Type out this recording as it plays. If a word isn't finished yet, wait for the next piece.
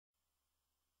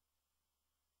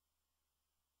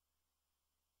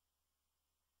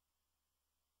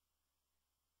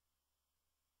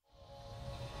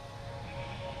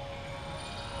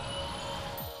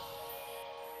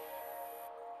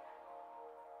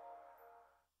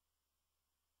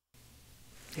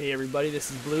Hey everybody,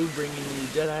 this is Blue bringing you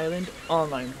Dead Island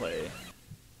online play.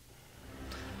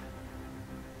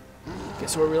 Okay,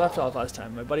 so where we left off last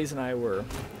time, my buddies and I were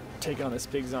taking on this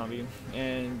big zombie,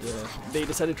 and they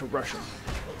decided to rush him.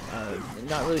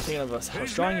 Not really thinking of us how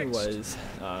strong he was,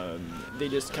 they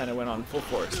just kind of went on full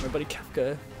force. My buddy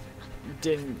Kefka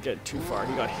didn't get too far,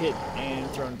 he got hit and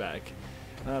thrown back.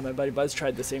 My buddy Buzz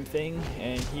tried the same thing,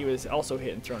 and he was also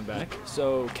hit and thrown back.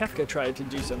 So Kefka tried to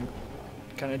do some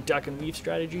kind of duck and weave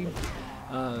strategy,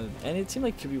 and it seemed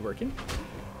like to be working.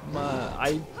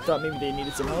 I thought maybe they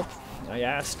needed some help. I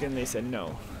asked and they said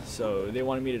no, so they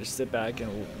wanted me to just sit back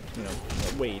and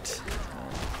wait.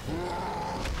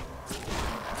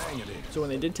 So when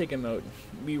they did take him out,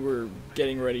 we were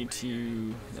getting ready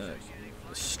to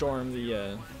storm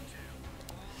the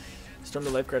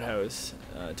lifeguard house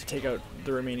to take out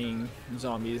the remaining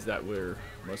zombies that were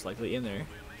most likely in there.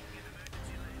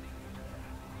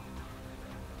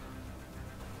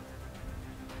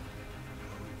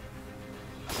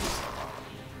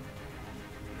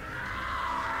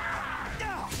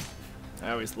 I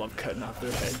always love cutting off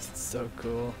their heads, it's so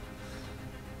cool.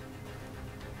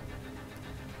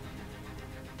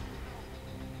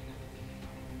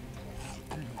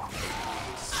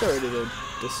 Sorry to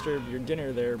disturb your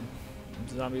dinner there,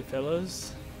 zombie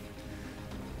fellows.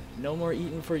 No more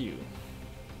eating for you.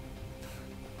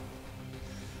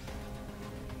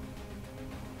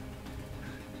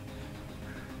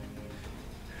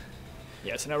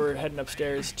 Yeah, so now we're heading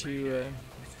upstairs to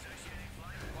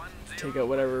take out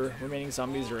whatever remaining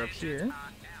zombies are up here.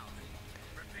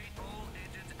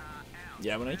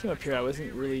 Yeah, when I came up here, I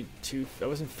wasn't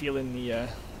feeling the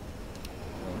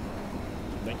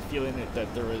feeling it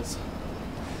that there was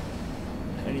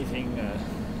anything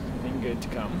good to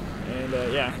come.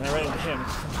 And yeah, I ran into him.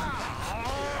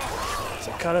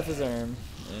 So I cut off his arm,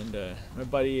 and my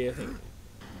buddy, I think,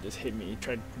 just hit me.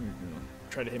 Tried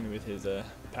to hit me with his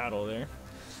paddle there.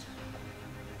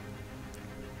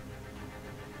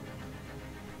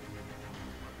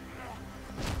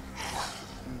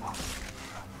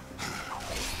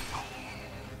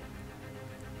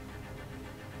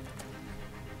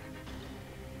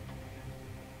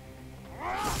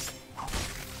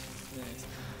 Nice.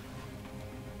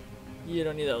 You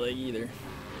don't need that leg either.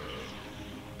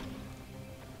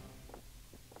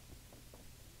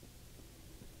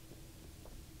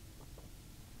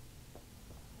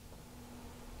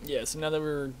 Yeah, so now that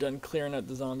we're done clearing out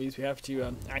the zombies, we have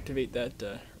to activate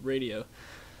that radio.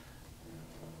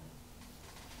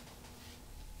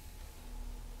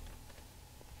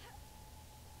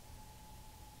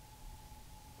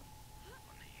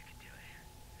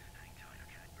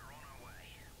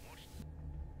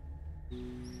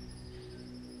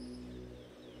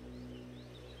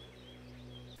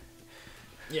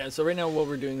 Yeah, so right now what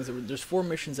we're doing is there's 4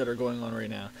 missions that are going on right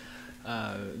now.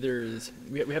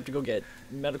 We have to go get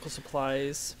medical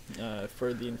supplies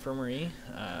for the infirmary,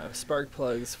 spark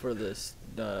plugs for this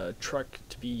truck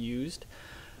to be used.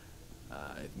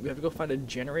 We have to go find a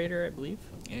generator, I believe,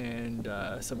 and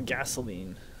some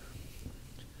gasoline.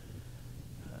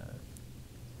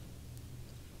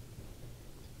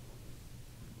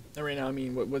 And right now, I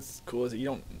mean, what's cool is that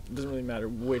it doesn't really matter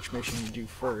which mission you do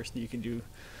first. You can do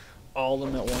all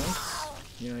of them at once,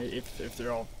 you know, if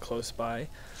they're all close by.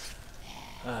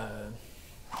 Or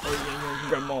you can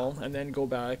grab them all and then go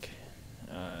back,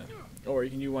 or you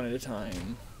can do one at a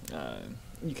time.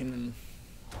 You can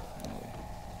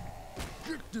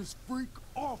get this freak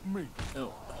off me.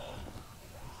 Oh.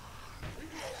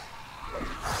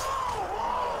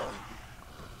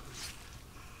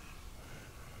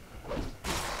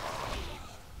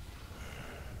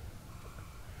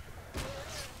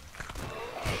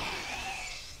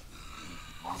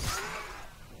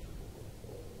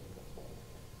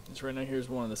 So right now, here's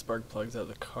one of the spark plugs out of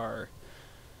the car.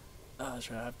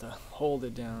 That's right, I have to hold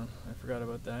it down. I forgot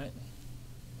about that.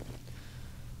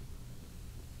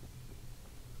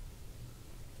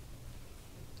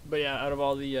 But yeah, out of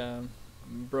all the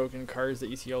broken cars that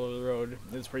you see all over the road,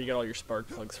 that's where you get all your spark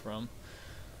plugs from.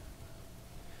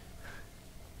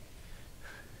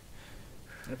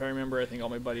 And if I remember, I think all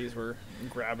my buddies were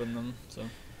grabbing them, so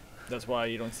that's why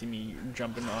you don't see me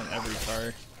jumping on every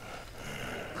car.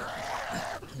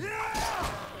 Damn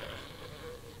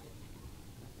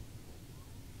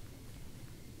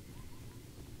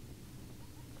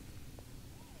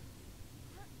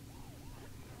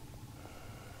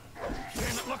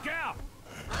it, look out!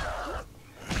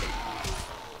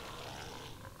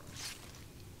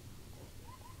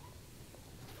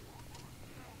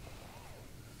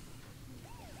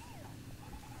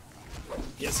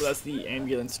 Yeah, so that's the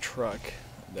ambulance truck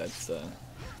that's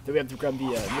that we have to grab the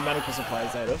medical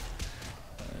supplies out of.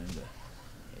 And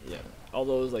yeah, all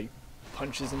those like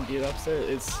punches and beat ups there.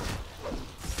 It's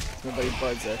my buddy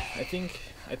Bud's. I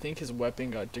think his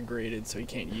weapon got degraded, so he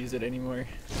can't use it anymore.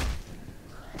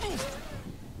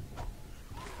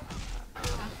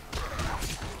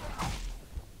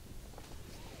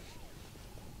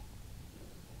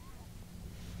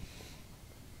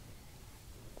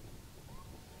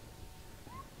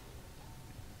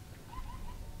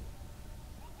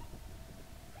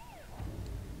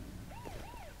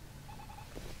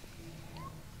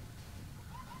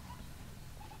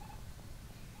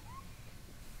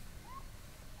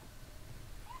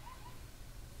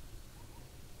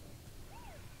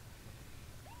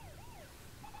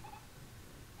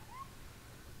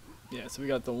 Yeah, so we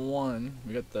got the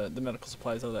medical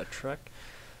supplies out of that truck.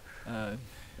 I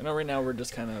know right now we're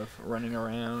just kind of running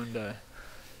around.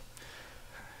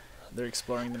 They're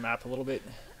exploring the map a little bit.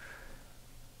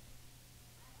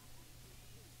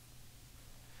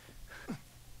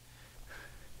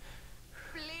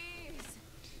 Please.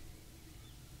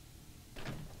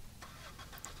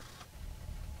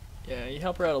 Yeah, you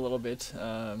help her out a little bit.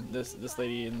 This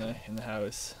lady in the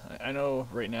house. I know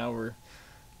right now we're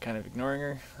kind of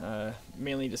ignoring her,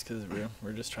 mainly just because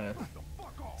we're just trying to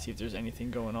see if there's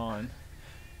anything going on.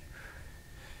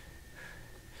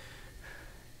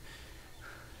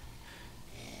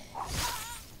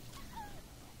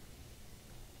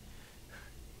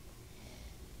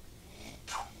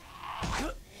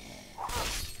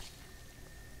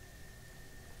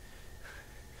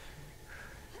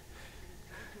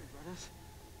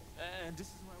 And this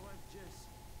is my wife, Jess.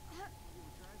 We were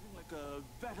driving like a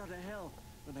bat out of hell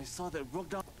when I saw that broke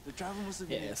down. The driver must have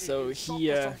been Yeah, so so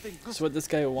what this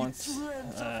guy wants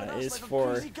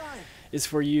is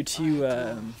for you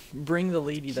to bring the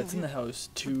lady that's in the house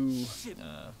to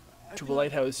a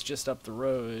lighthouse just up the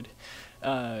road,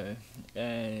 and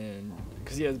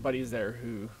because he has buddies there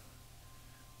who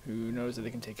knows that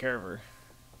they can take care of her.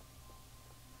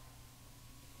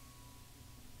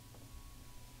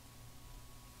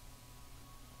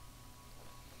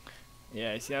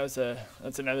 Yeah, see,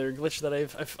 that's another glitch that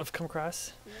I've come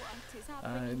across. What is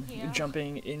happening here?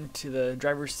 Jumping into the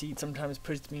driver's seat sometimes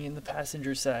puts me in the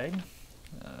passenger side.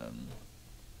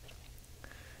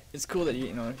 It's cool that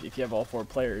you know if you have all four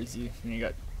players, you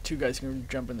got two guys who can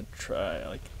jump in the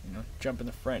jump in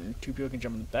the front, and two people can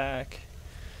jump in the back.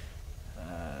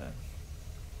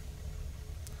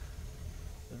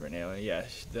 Right now, yeah,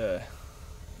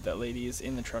 that lady is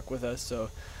in the truck with us, so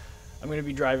I'm gonna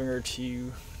be driving her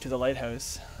to the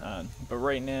lighthouse. But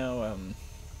right now,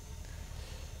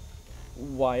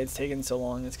 why it's taken so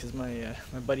long is because my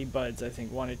buddy Buds, I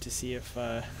think, wanted to see if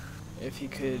he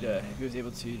could if he was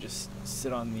able to just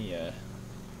sit on the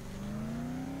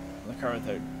car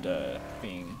without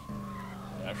being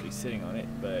actually sitting on it,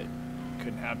 but it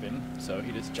couldn't happen, so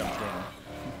he just jumped in.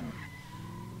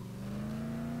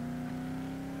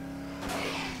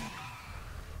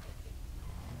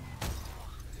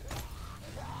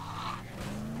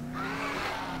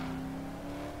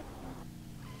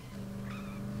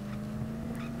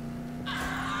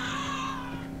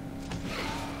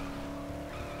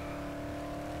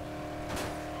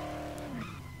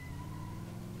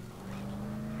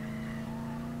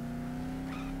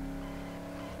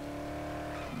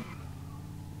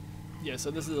 Yeah,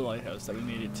 so this is the lighthouse that we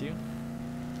made it to.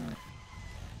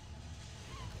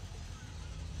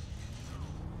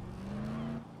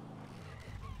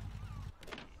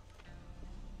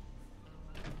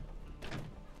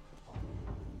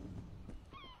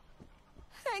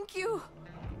 Thank you.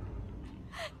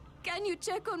 Can you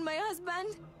check on my husband? I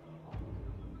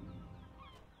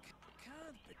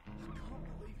can't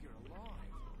believe you're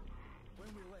alive. When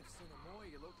we left Cinnamore,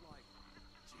 you looked like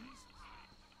Jesus.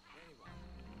 Anyway,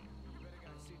 you better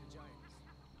go see the James.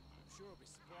 I'm sure he'll be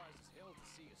surprised as hell to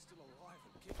see you still alive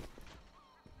and kicking.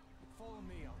 Follow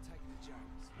me, I'll take you to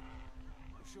James.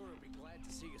 I'm sure he'll be glad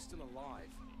to see you still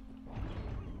alive.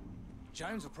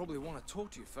 James will probably want to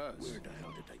talk to you first. Where the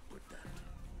hell did they put that?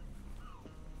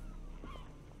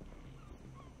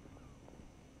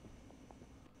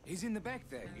 He's in the back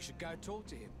there. You should go talk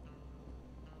to him.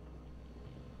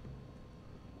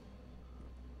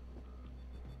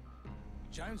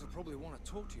 James will probably want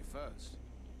to talk to you first.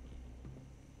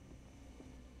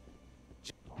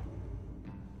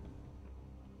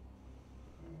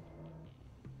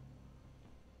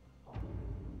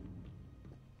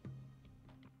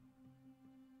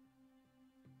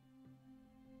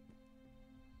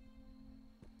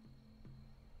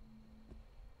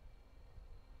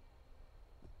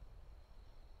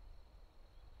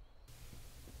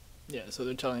 Yeah, so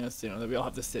they're telling us, that we all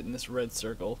have to sit in this red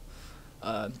circle.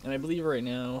 And I believe right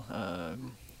now,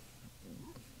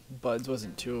 Buds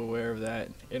wasn't too aware of that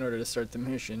in order to start the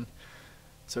mission.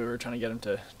 So we were trying to get him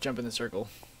to jump in the circle.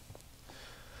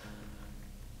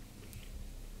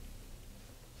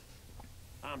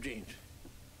 I'm James.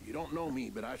 You don't know me,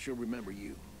 but I sure remember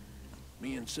you.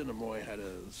 Me and Cinemoy had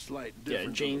a slight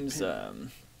difference. Yeah, James,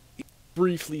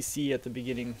 briefly see at the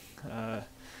beginning,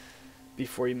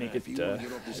 before you make it to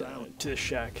the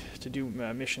shack to do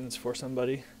missions for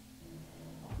somebody.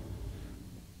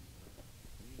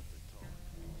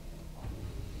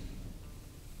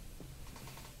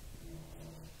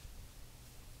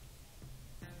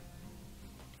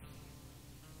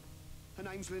 Her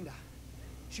name's Linda.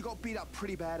 She got beat up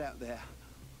pretty bad out there.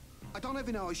 I don't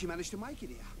even know how she managed to make it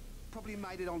here. Probably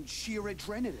made it on sheer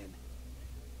adrenaline.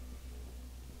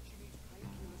 She needs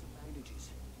painkillers and bandages.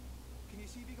 Can you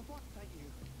see if you can find? Thank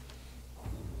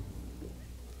you.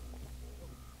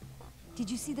 Did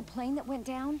you see the plane that went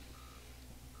down?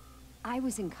 I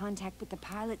was in contact with the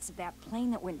pilots of that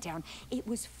plane that went down. It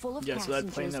was full of passengers, so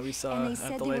that plane that we saw and they at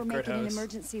said the they were lifeguard making an house.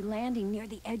 emergency landing near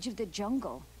the edge of the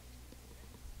jungle.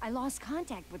 I lost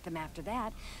contact with them after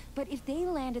that, but if they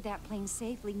landed that plane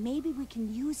safely, maybe we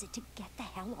can use it to get the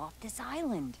hell off this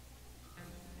island.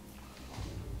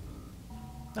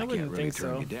 I wouldn't think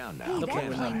so. Hey, The that plane would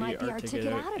plane not might be be our ticket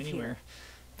articulated out of anywhere. here.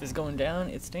 If it's going down,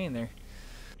 it's staying there.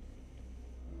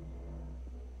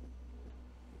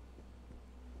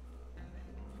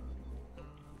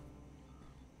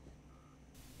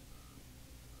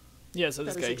 Yeah, so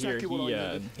this That is guy exactly what here,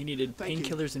 I needed. he needed Thank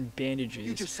you. painkillers and bandages.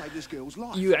 You just saved this girl's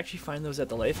life. You actually find those at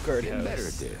the lifeguard Getting house. better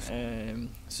at this.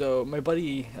 So my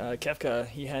buddy Kefka,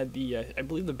 he had the I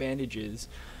believe the bandages,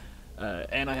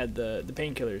 and I had the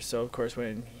painkillers. So of course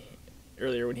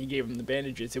earlier when he gave him the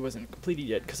bandages, it wasn't completed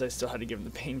yet because I still had to give him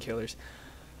the painkillers.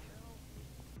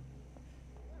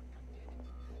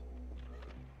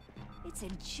 It's a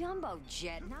jumbo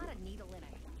jet, not a needle in a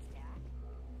haystack.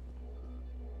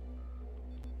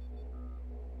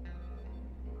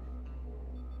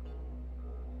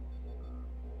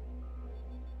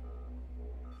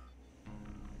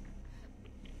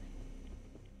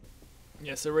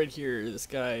 Yeah, so right here, this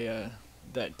guy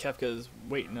that Kefka's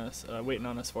waiting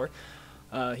on us for,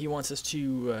 he wants us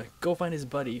to go find his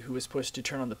buddy who was supposed to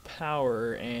turn on the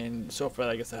power, and so far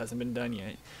I guess that hasn't been done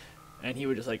yet. And he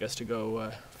would just like us to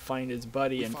go find his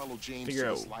buddy and figure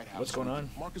out what's going on.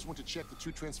 Marcus went to check the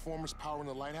 2 transformers powering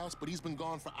the lighthouse, but he's been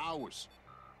gone for hours.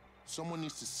 Someone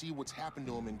needs to see what's happened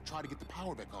to him and try to get the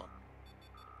power back on.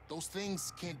 Those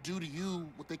things can't do to you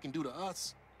what they can do to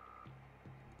us.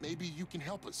 Maybe you can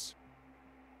help us.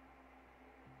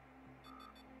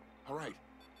 All right,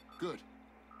 good.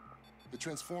 The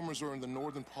transformers are in the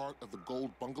northern part of the Gold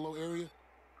Bungalow area.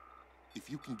 If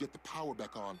you can get the power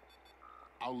back on,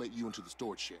 I'll let you into the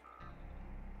storage shed.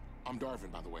 I'm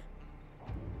Darvin, by the way.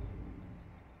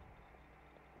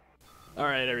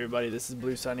 Alright everybody, this is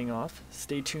Blue signing off.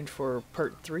 Stay tuned for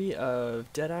part 3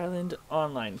 of Dead Island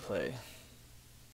Online Play.